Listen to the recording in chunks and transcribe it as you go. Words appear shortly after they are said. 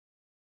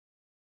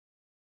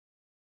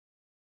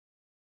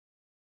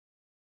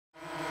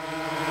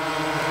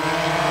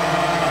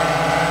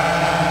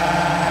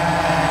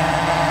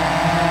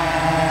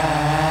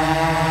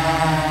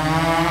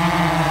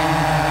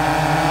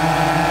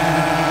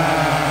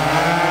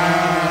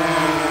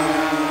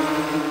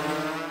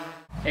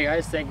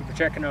guys, thank you for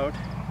checking out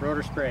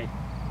Rotor Spray.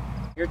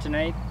 Here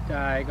tonight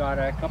I got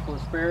a couple of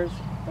spares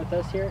with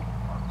us here.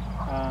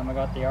 I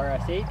got the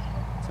RS8,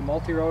 it's a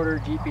multi-rotor,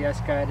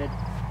 GPS guided,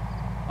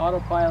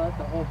 autopilot,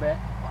 the whole bit.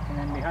 And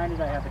then behind it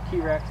I have a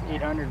T-Rex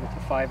 800 with a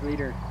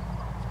 5-liter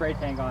spray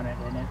tank on it,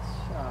 and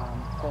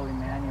it's fully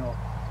manual.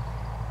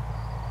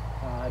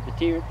 The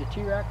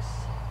T-Rex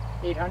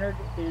 800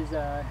 is,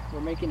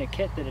 we're making a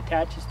kit that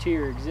attaches to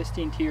your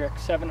existing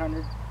T-Rex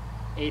 700,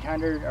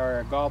 800, or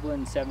a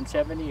Goblin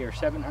 770 or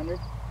 700.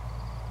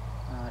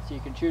 So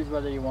you can choose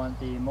whether you want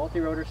the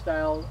multi-rotor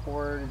style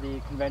or the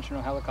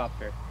conventional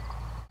helicopter.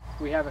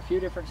 We have a few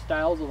different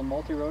styles of the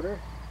multi-rotor.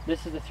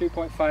 This is a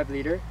 3.5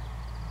 liter.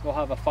 We'll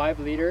have a 5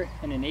 liter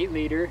and an 8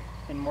 liter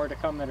and more to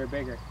come that are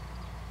bigger.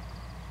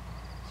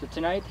 So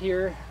tonight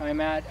here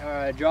I'm at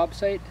a job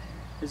site.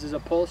 This is a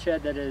pole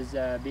shed that is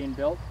being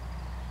built.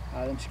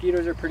 The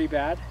mosquitoes are pretty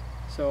bad,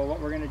 so what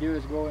we're going to do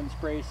is go and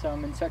spray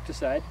some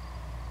insecticide.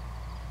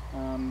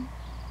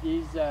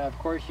 Of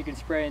course, you can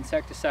spray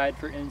insecticide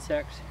for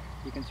insects.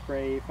 You can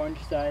spray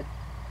fungicide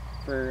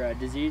for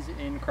disease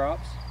in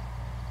crops.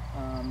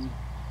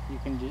 You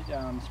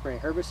can spray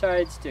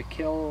herbicides to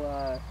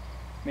kill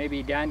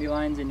maybe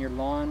dandelions in your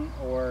lawn,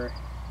 or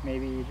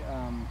maybe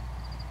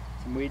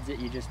some weeds that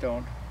you just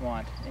don't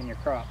want in your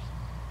crops.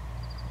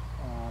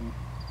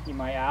 You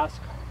might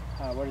ask,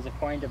 what is the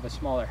point of a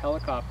smaller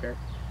helicopter?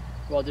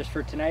 Well, just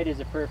for tonight is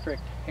a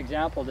perfect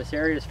example. This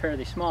area is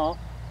fairly small,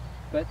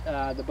 but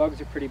the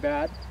bugs are pretty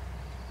bad,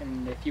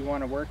 and if you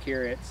want to work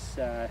here, it's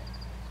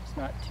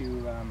not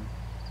too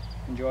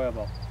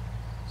enjoyable.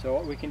 So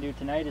what we can do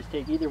tonight is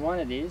take either one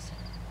of these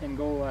and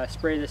go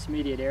spray this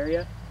immediate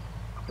area.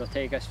 It'll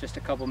take us just a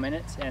couple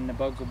minutes, and the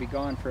bugs will be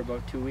gone for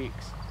about 2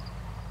 weeks.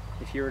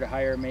 If you were to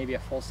hire maybe a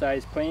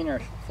full-size plane or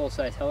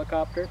full-size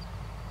helicopter,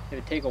 it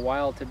would take a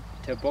while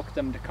to book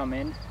them to come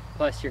in.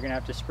 Plus, you're going to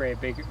have to spray a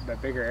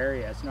bigger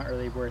area. It's not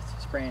really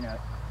worth spraying a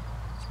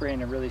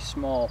really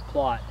small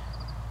plot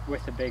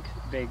with a big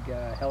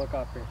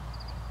helicopter.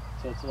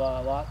 So it's a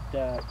lot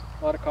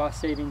of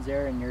cost savings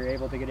there, and you're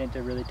able to get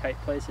into really tight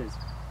places.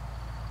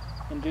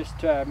 And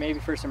just maybe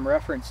for some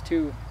reference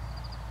too,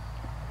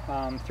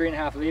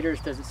 3.5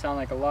 liters doesn't sound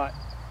like a lot,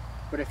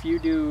 but if you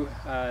do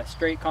a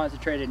straight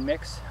concentrated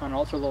mix on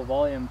ultra low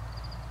volume,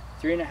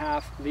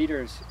 3.5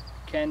 liters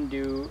can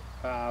do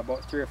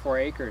about 3 or 4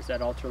 acres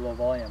at ultra low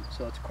volume.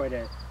 So it's quite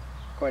a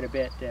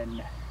bit.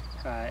 And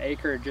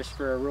acre, just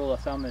for a rule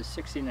of thumb, is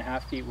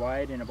 16.5 feet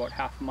wide and about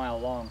half a mile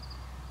long.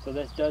 So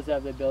this does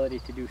have the ability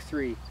to do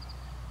 3.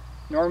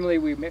 Normally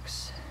we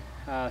mix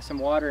some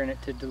water in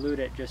it to dilute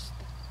it.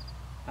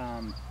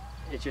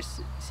 It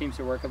just seems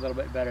to work a little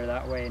bit better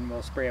that way, and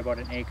we'll spray about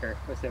an acre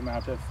with the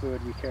amount of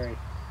fluid we carry.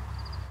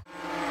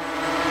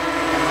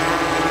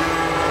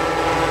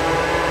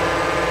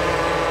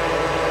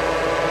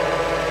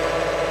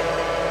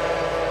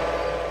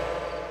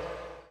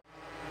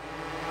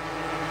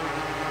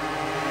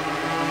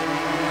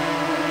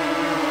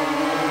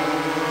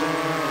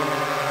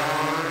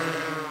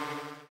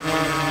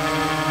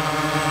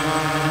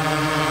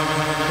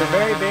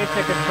 Very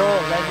basic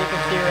controls. As you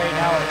can see right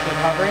now, it's just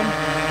hovering.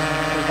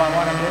 So if I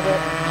want to move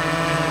it,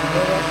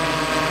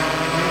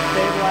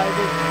 stabilize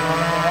it, on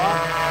and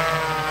off,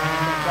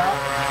 like that.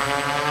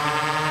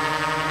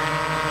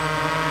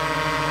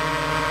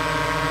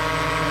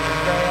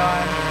 Spray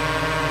on,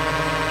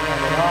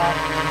 turn it off.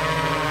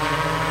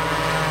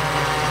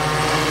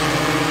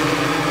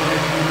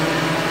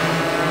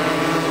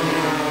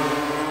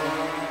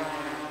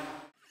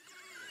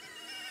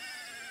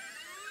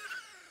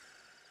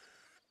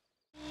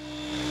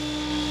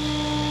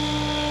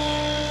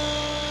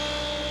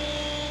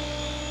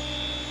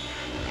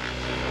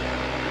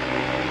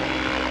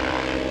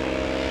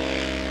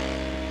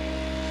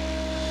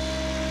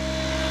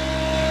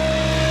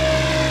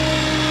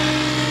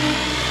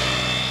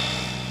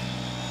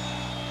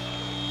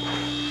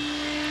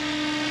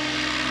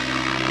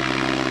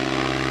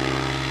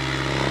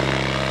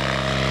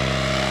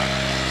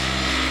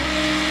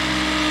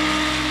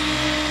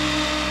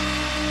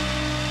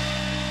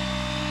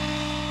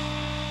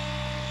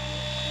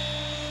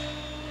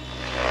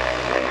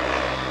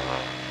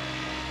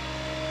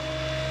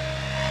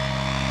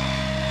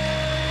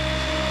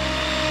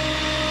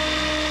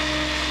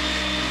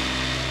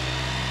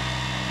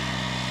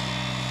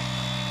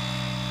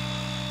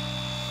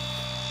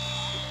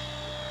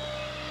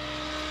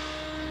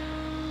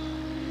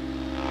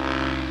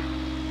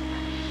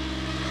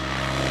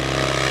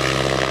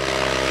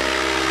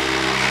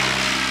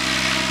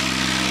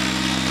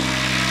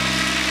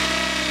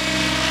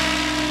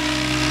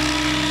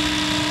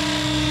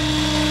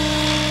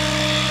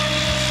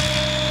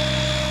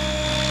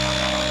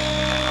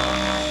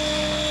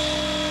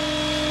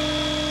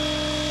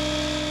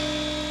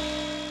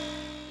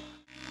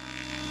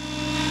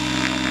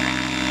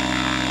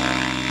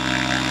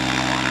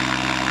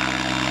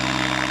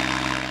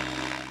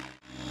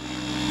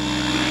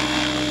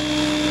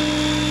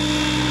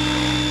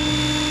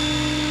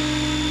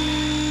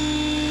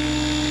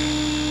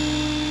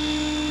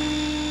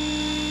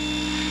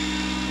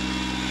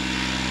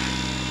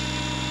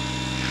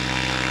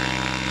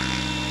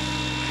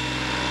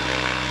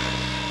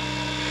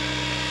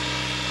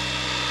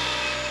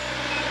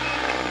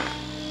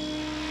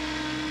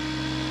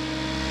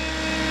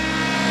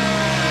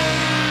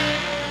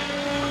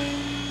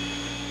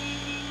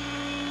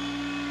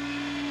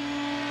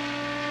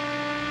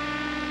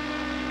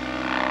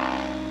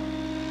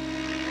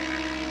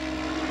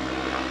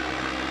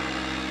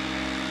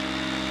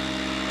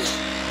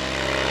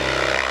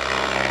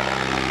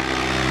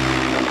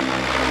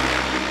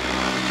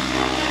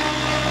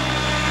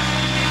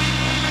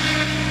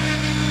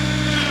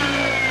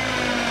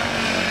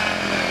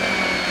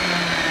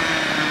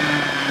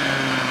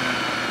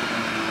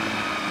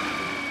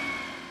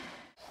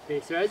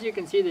 So as you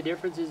can see, the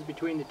differences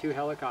between the two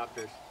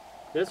helicopters.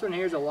 This one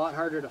here is a lot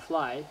harder to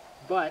fly,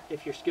 but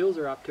if your skills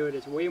are up to it,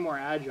 it's way more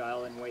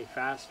agile and way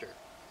faster.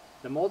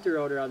 The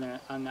multi-rotor on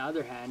the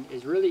other hand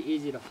is really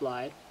easy to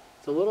fly.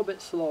 It's a little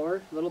bit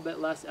slower, a little bit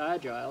less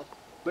agile,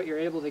 but you're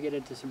able to get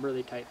into some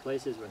really tight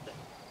places with it.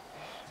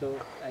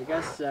 So I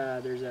guess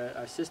there's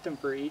a system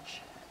for each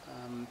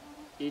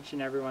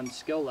and everyone's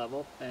skill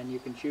level, and you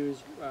can choose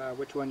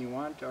which one you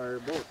want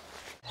or both.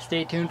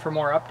 Stay tuned for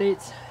more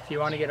updates. If you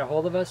want to get a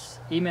hold of us,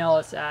 email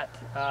us at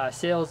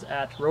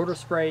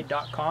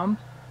sales@rotospray.com,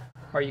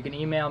 or you can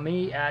email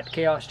me at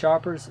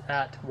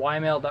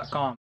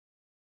chaoschoppers@ymail.com.